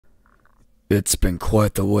It's been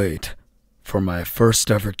quite the wait for my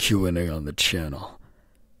first ever Q&A on the channel.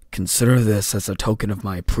 Consider this as a token of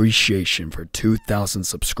my appreciation for 2,000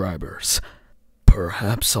 subscribers.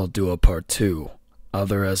 Perhaps I'll do a part 2,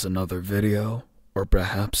 either as another video or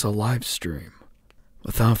perhaps a live stream.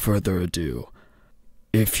 Without further ado,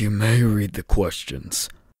 if you may read the questions.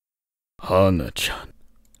 Hana-chan.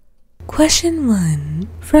 Question 1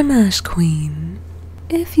 from Ash Queen.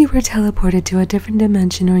 If you were teleported to a different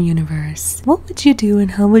dimension or universe, what would you do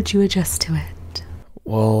and how would you adjust to it?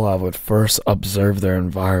 Well, I would first observe their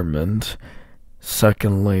environment.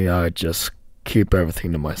 Secondly, I'd just keep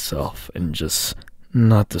everything to myself and just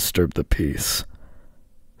not disturb the peace.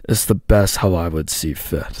 It's the best how I would see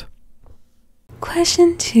fit.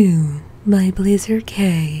 Question 2 by Blazer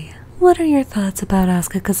K. What are your thoughts about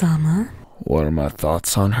Asuka Kazama? What are my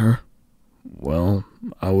thoughts on her? Well,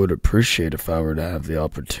 I would appreciate if I were to have the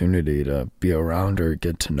opportunity to be around her,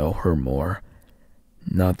 get to know her more.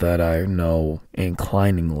 Not that I know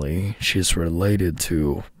incliningly she's related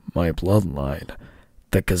to my bloodline,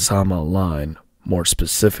 the Kazama line more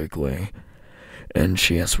specifically, and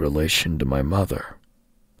she has relation to my mother.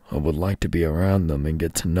 I would like to be around them and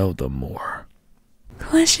get to know them more.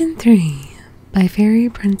 Question 3 by Fairy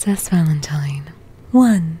Princess Valentine.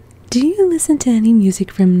 1. Do you listen to any music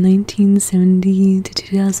from 1970 to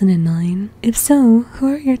 2009? If so, who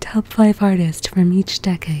are your top 5 artists from each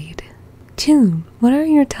decade? 2. What are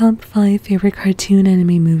your top 5 favorite cartoon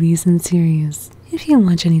anime movies and series, if you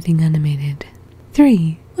watch anything animated?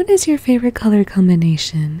 3. What is your favorite color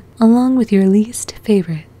combination, along with your least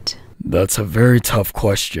favorite? That's a very tough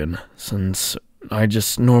question, since I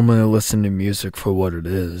just normally listen to music for what it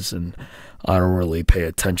is, and I don't really pay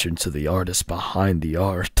attention to the artist behind the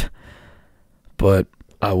art. But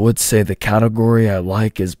I would say the category I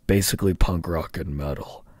like is basically punk rock and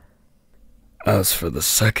metal. As for the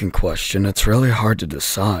second question, it's really hard to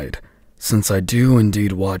decide, since I do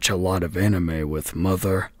indeed watch a lot of anime with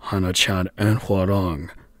Mother, Hana-chan, and Hwarong.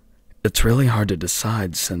 It's really hard to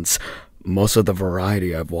decide since most of the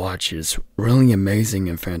variety I've watched is really amazing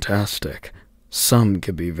and fantastic. Some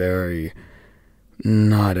could be very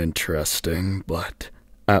not interesting, but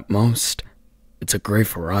at most, it's a great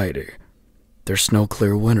variety. There's no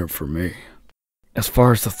clear winner for me. As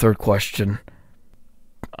far as the third question,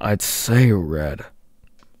 I'd say red.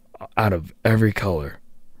 Out of every color,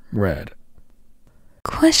 red.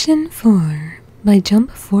 Question 4 by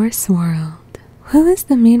Jump Force World. Who is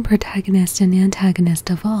the main protagonist and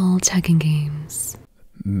antagonist of all Tekken games?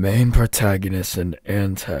 Main protagonist and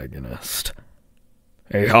antagonist.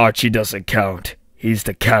 Heihachi doesn't count. He's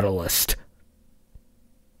the catalyst.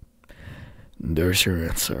 There's your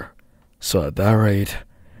answer. So at that rate,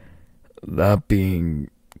 that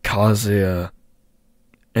being Kazuya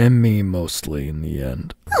and me mostly in the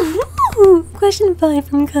end. Ooh, question 5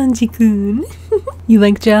 from Kanji-kun. You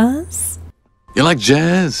like jazz? You like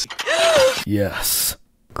jazz? Yes.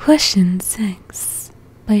 Question 6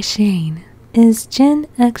 by Shane. Is Jin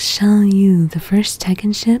X Xiaoyu the first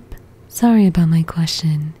Tekken ship? Sorry about my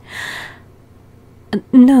question.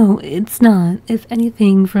 No, it's not. If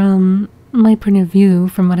anything, from my point of view,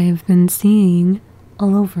 from what I've been seeing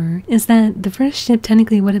all over, is that the first ship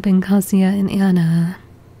technically would have been Kazuya and Anna,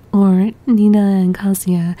 or Nina and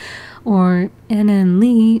Kazuya, or Anna and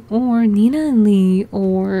Lee, or Nina and Lee,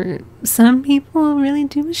 or some people really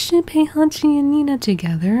do ship Heihachi and Nina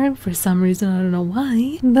together, for some reason, I don't know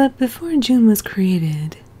why. But before Jun was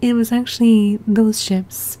created, it was actually those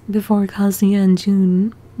ships, before Kazuya and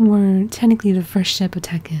Jun were technically the first ship of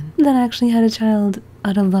Tekken that actually had a child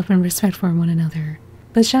out of love and respect for one another.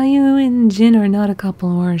 But Xiaoyu and Jin are not a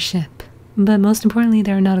couple or a ship. But most importantly,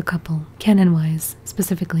 they're not a couple, canon-wise,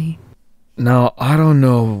 specifically. Now, I don't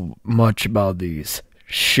know much about these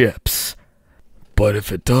ships, but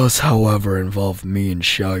if it does, however, involve me and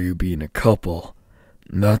Xiaoyu being a couple,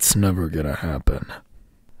 that's never gonna happen.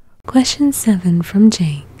 Question 7 from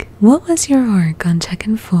Jake. What was your arc on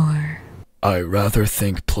Tekken 4? I rather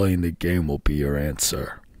think playing the game will be your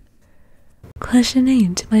answer. Question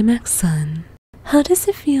 8 by Maxson. How does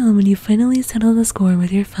it feel when you finally settle the score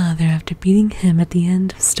with your father after beating him at the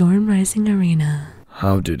end of Storm Rising Arena?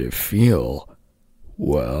 How did it feel?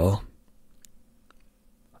 Well,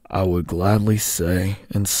 I would gladly say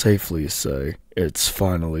and safely say it's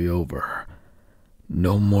finally over.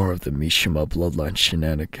 No more of the Mishima bloodline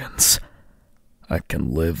shenanigans. I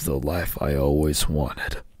can live the life I always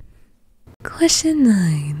wanted. Question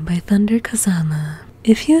 9 by Thunder Kazama.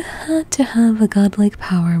 If you had to have a godlike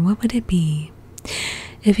power, what would it be?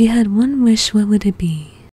 If you had one wish, what would it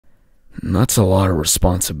be? That's a lot of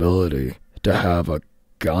responsibility to have a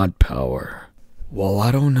god power. Well,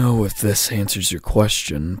 I don't know if this answers your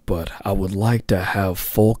question, but I would like to have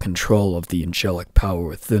full control of the angelic power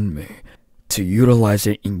within me, to utilize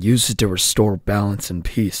it and use it to restore balance and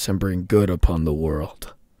peace and bring good upon the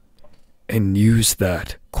world. And use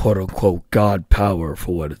that quote-unquote God power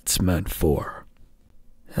for what it's meant for.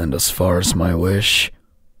 And as far as my wish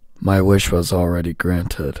was already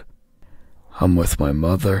granted. I'm with my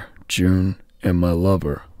mother, June, and my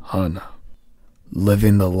lover, Hana,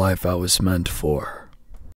 living the life I was meant for.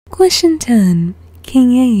 Question 10.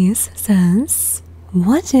 King Ace says,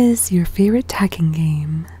 what is your favorite Tekken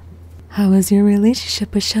game? How is your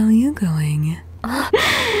relationship with Xiaoyu going?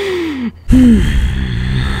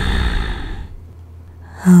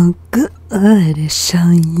 How good is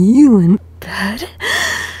Xiaoyu in bed?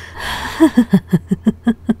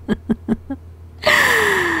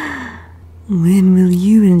 When will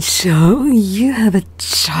you and Xiaoyu have a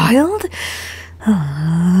child?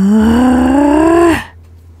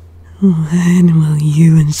 When will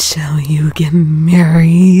you and Xiaoyu get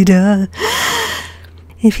married?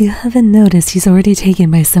 If you haven't noticed, he's already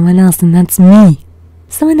taken by someone else, and that's me.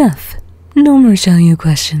 So enough. No more Xiaoyu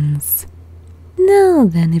questions. Now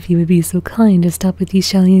then, if you would be so kind to stop with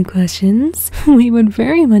these Xiaoyu questions, we would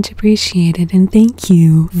very much appreciate it, and thank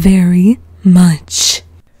you very much.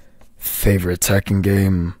 Favorite Tekken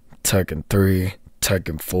game? Tekken 3,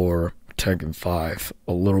 Tekken 4, Tekken 5,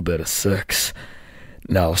 a little bit of 6.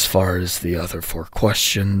 Now, as far as the other 4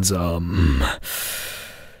 questions, I'm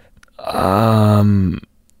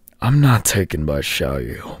not taken by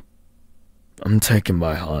Xiaoyu. I'm taken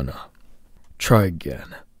by Hana. Try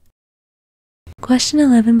again. Question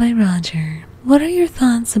 11 by Roger. What are your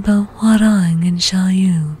thoughts about Hwarang and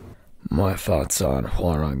Xiaoyu? My thoughts on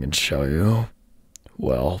Hwarang and Xiaoyu?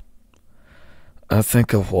 Well, I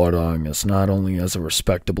think of Hwarang as not only as a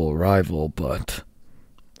respectable rival, but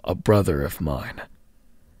a brother of mine.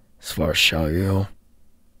 As far as Xiaoyu,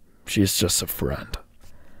 she's just a friend.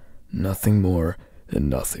 Nothing more and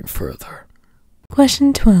nothing further.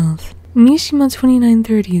 Question 12.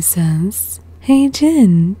 Mishima2930 says, hey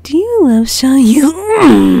Jin, do you love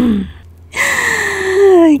Xiaoyu?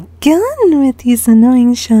 Gone with these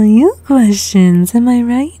annoying Xiaoyu questions, am I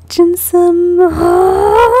right, Jinsum?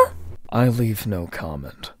 I leave no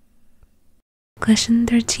comment. Question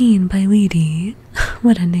 13 by Weedy.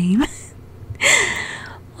 What a name.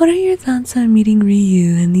 What are your thoughts on meeting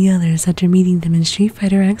Ryu and the others after meeting them in Street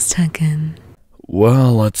Fighter X Tekken?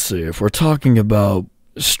 Well, let's see. If we're talking about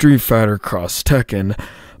Street Fighter Cross Tekken,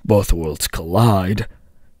 both worlds collide,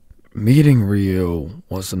 meeting Ryu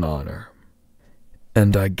was an honor.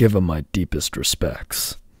 And I give him my deepest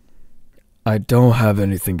respects. I don't have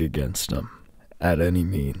anything against him, at any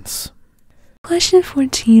means. Question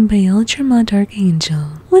 14 by Ultramod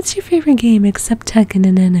Archangel. What's your favorite game except Tekken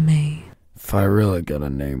and anime? If I really gotta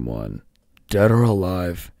name one, Dead or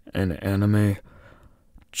Alive and anime,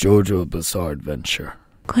 JoJo Bizarre Adventure.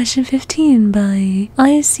 Question 15 by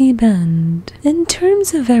IC Bend. In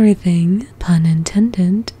terms of everything, pun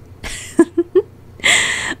intended,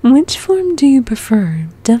 which form do you prefer,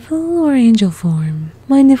 devil or angel form?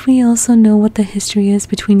 Mind if we also know what the history is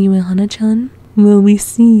between you and Hana-chan? Will we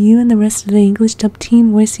see you and the rest of the English dub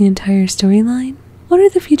team voice the entire storyline? What are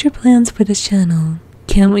the future plans for this channel?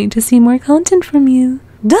 Can't wait to see more content from you.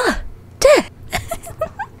 Duh! Duh!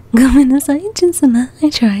 Gomenasai, Jinsama, I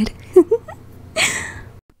tried.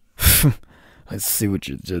 I see what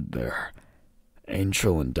you did there.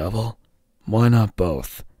 Angel and devil? Why not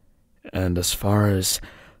both? And as far as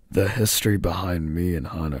the history behind me and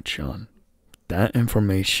Hana-chan, that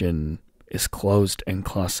information is closed and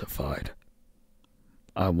classified.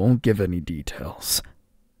 I won't give any details.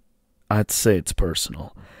 I'd say it's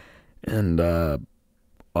personal. And,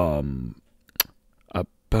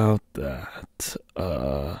 about that,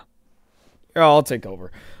 Yeah, I'll take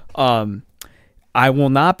over. I will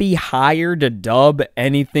not be hired to dub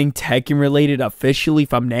anything Tekken related officially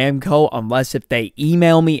from Namco unless if they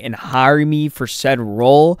email me and hire me for said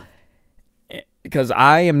role. Because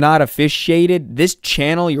I am not officiated. This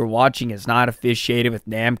channel you're watching is not officiated with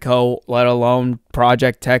Namco, let alone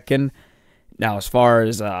Project Tekken. Now, as far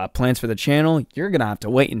as plans for the channel, you're going to have to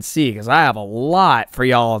wait and see because I have a lot for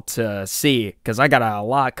y'all to see because I got a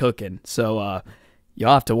lot cooking. So,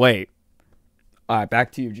 you'll have to wait. All right,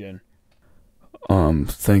 back to you, Jin.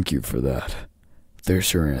 Thank you for that.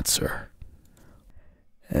 There's your answer.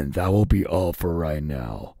 And that will be all for right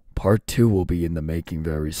now. Part 2 will be in the making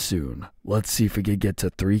very soon. Let's see if we can get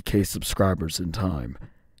to 3K subscribers in time.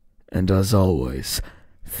 And as always,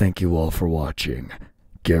 thank you all for watching.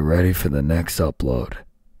 Get ready for the next upload.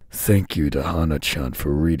 Thank you to Hana-chan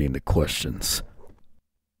for reading the questions.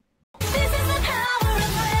 This is the power.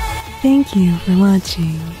 Thank you for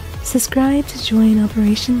watching. Subscribe to join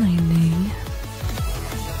Operation Lightning.